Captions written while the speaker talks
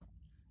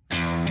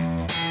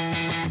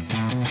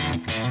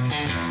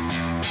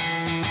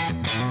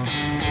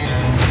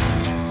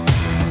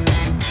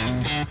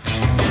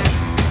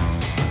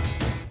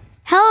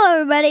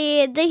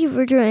everybody. Thank you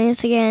for joining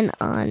us again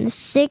on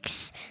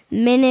 6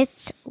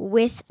 Minutes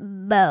with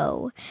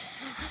Bo.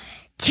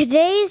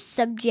 Today's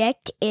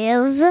subject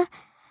is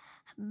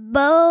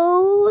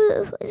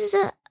Bo's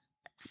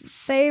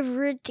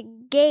favorite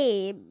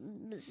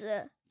games.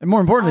 And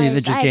more importantly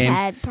than just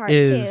games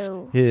is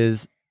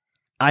his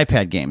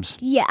iPad games.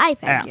 Yeah,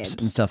 iPad apps games.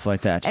 And stuff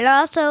like that. And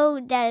also,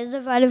 that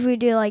is fun if we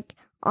do like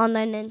on the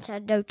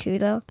Nintendo too,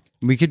 though.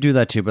 We could do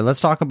that too, but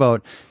let's talk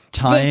about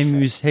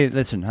time you... Hey,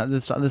 listen,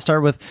 let's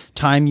start with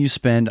time you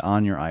spend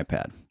on your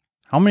iPad.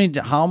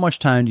 How much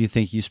time do you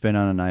think you spend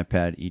on an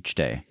iPad each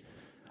day?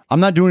 I'm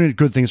not doing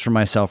good things for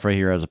myself right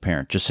here as a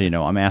parent, just so you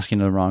know. I'm asking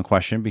the wrong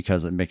question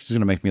because it's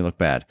going to make me look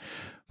bad.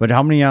 But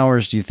how many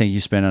hours do you think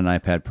you spend on an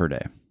iPad per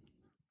day?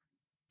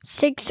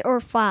 6 or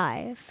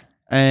 5.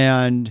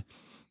 And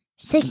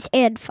 6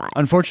 and 5.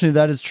 Unfortunately,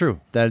 that is true.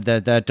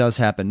 That does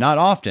happen. Not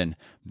often,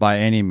 by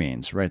any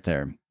means, right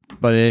there.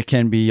 But it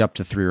can be up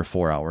to 3 or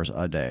 4 hours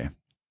a day.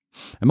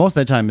 And most of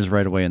that time is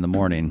right away in the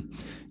morning.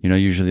 You know,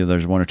 usually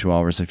there's 1 or 2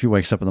 hours. If you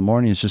wakes up in the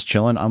morning, it's just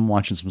chilling. I'm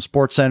watching some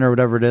Sports Center or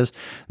whatever it is.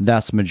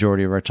 That's the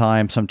majority of our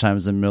time.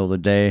 Sometimes in the middle of the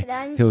day,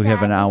 he'll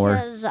have an hour.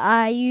 Because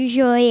I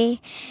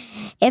usually,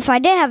 if I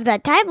did have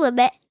that time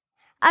limit,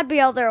 I'd be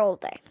out there all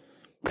day.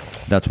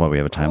 That's why we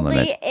have a time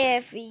limit.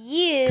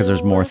 Because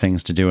there's more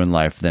things to do in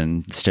life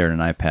than stare at an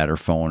iPad or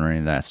phone or any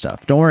of that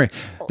stuff. Don't worry.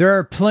 There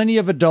are plenty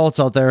of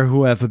adults out there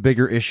who have a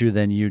bigger issue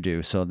than you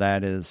do. So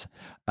that is,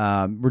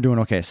 we're doing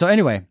okay. So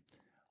anyway,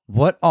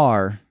 what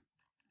are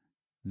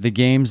the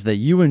games that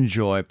you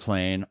enjoy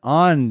playing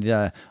on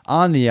the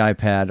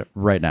iPad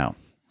right now?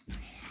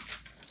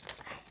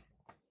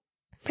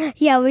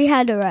 Yeah, we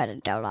had to write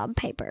it down on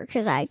paper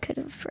because I could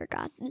have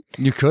forgotten.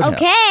 You could have.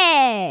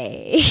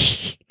 Okay.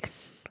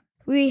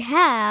 We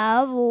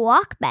have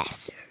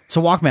Walkmaster.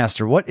 So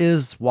Walkmaster, what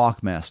is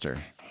Walkmaster?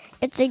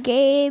 It's a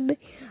game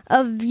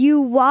of you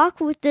walk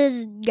with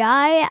this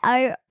guy.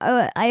 I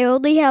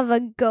only have a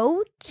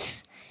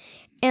goat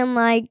and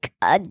like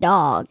a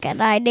dog,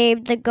 and I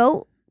named the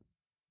goat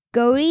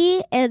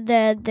Goaty and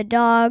then the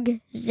dog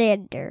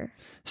Xander.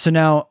 So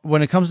now,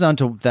 when it comes down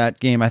to that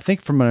game, I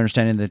think from my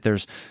understanding that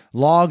there's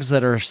logs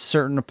that are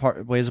certain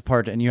ways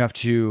apart, and you have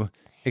to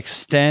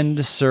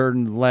extend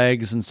certain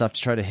legs and stuff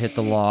to try to hit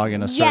the log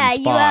in a certain spot.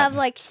 Yeah, you have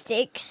like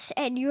sticks,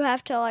 and you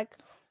have to like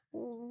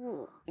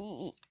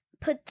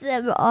put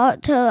them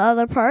to the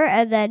other part,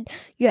 and then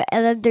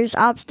there's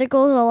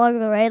obstacles along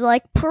the way,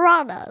 like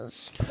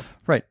piranhas.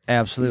 Right,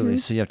 absolutely. Mm-hmm.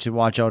 So you have to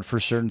watch out for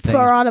certain things.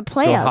 Piranha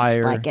plants,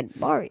 higher, like in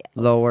Mario.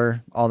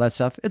 Lower, all that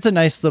stuff. It's a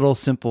nice little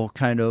simple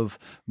kind of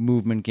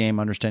movement game,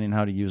 understanding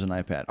how to use an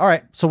iPad. All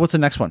right, so what's the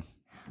next one?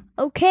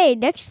 Okay,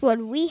 next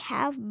one we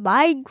have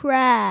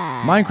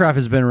Minecraft. Minecraft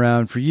has been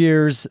around for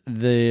years.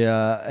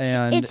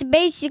 And it's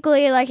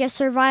basically like a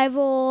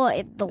survival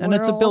in the world. And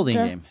it's a building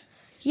game.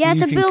 Yeah,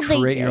 it's a building game. You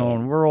can create your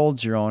own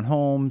worlds, your own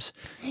homes,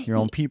 your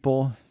own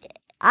people.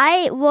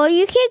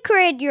 You can't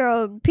create your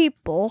own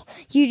people.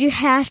 You just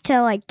have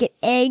to like get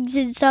eggs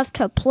and stuff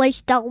to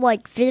place down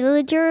like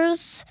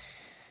villagers.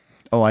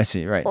 Oh, I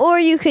see. Right. Or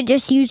you could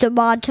just use a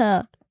mod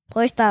to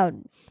place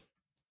down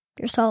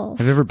yourself.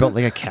 Have you ever built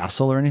like a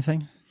castle or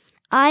anything?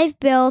 I've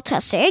built a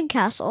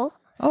sandcastle.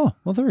 Oh,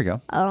 well, there we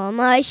go.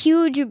 A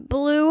huge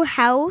blue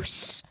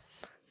house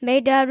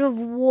made out of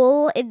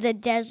wool in the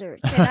desert.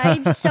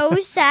 And I'm so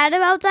sad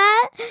about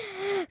that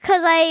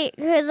because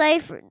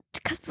I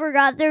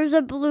forgot there's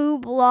a blue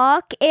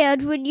block.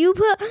 And when you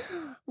put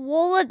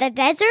wool in the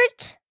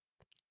desert,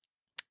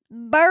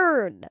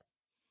 it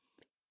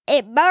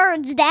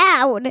burns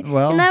down.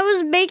 Well, and I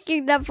was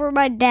making that for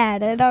my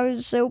dad, and I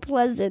was so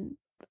pleasant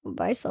with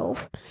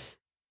myself.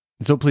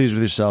 So pleased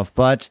with yourself,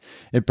 but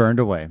it burned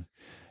away.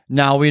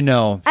 Now we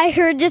know. I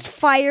heard this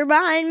fire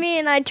behind me,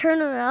 and I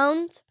turned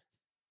around.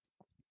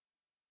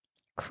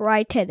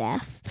 Cry to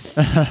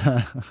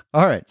death.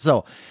 All right,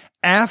 so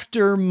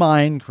after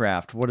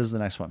Minecraft, what is the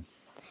next one?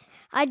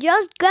 I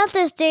just got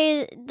this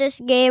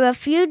game a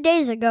few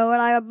days ago,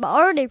 and I'm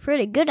already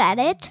pretty good at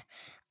it.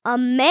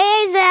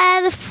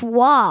 Amazing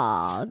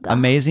Frog.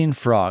 Amazing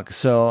Frog.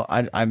 So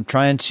I'm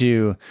trying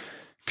to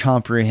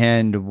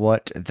comprehend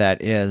what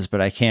that is,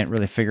 but I can't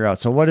really figure out.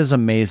 So what is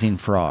Amazing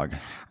Frog?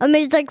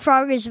 Amazing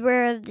Frog is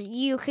where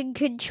you can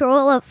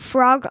control a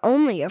frog,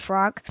 only a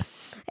frog,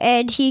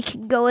 and he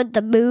can go in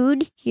the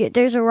moon.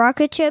 There's a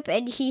rocket ship,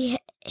 and he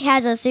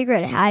has a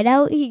secret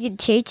hideout. He can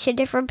change to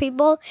different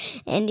people,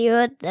 and you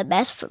know what the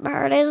best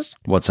part is?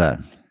 What's that?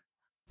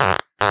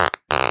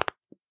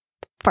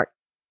 Fart.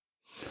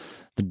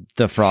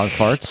 The frog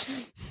farts?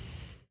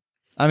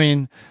 I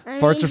mean,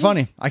 farts are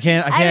funny. I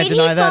can't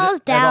deny that falls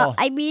down. at all.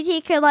 I mean,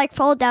 he could like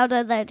fall down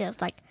and then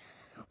just like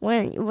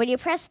when you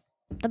press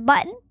the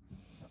button.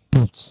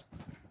 And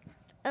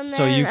then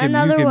so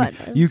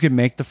you can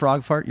make the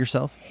frog fart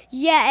yourself?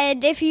 Yeah,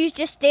 and if you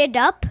just stand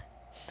up,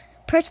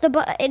 press the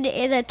button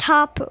in the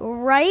top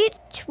right.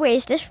 Wait,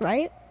 is this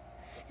right?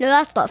 No,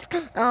 that's left.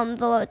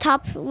 The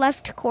top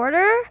left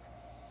corner.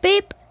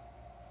 Beep.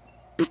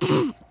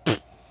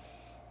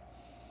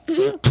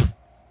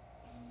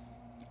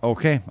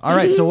 Okay. All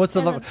right. So what's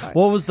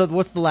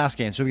the last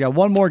game? So we got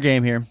one more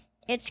game here.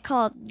 It's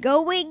called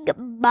Going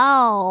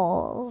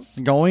Balls.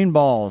 Going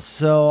Balls.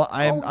 So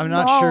I'm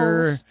not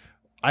sure.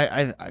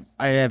 I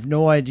have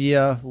no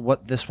idea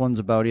what this one's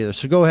about either.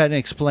 So go ahead and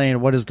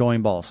explain what is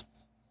Going Balls.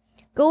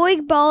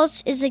 Going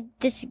Balls is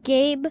this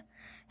game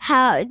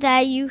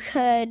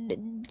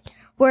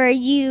where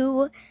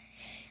you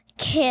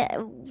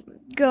can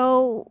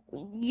go.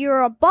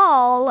 You're a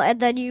ball, and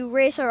then you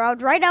race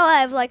around. Right now,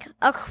 I have like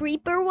a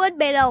creeper one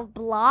made out of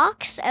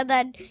blocks, and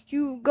then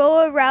you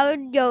go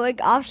around doing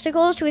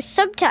obstacles. With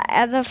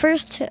at the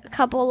first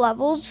couple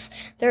levels,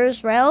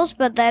 there's rails,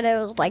 but then it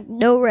was like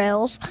no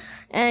rails,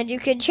 and you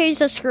can change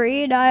the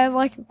screen. I have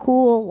like a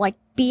cool like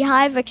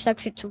beehive,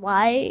 except it's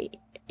white.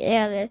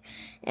 And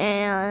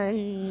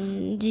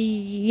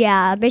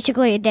yeah,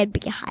 basically a dead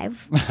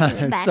beehive in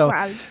the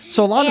background.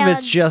 so a lot of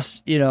it's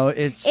just,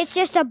 it's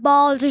just a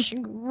ball just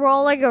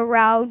rolling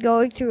around,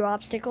 going through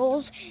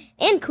obstacles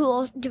and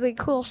doing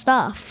cool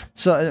stuff.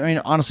 So, I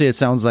mean, honestly, it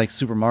sounds like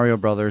Super Mario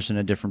Brothers in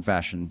a different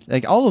fashion.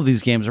 Like all of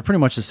these games are pretty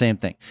much the same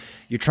thing.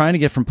 You're trying to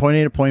get from point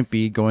A to point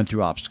B going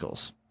through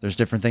obstacles. There's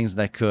different things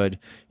that could,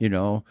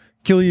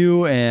 kill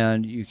you,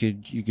 and you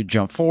could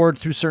jump forward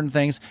through certain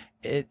things.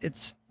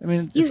 It's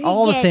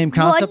all the same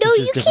concept, it's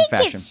just different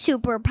fashion. You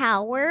can't get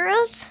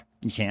superpowers.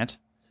 You can't?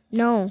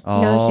 No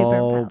Oh,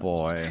 superpowers.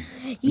 boy.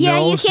 Yeah,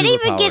 you can't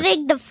even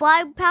get the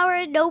flying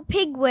power, no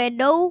penguin,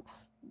 no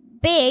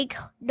big,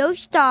 no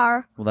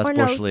star. Well, that's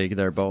Bush League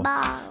there, Bo.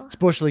 It's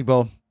Bush League,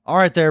 Bo. All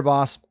right there,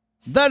 boss.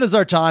 That is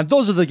our time.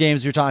 Those are the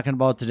games you're talking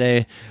about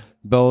today.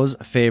 Bo's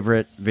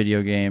favorite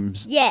video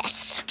games.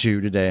 Yes.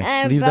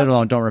 Today. Leave that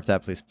alone. Don't rip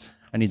that, please.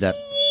 I need that.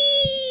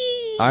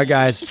 All right,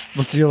 guys.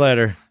 We'll see you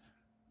later.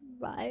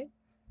 Bye.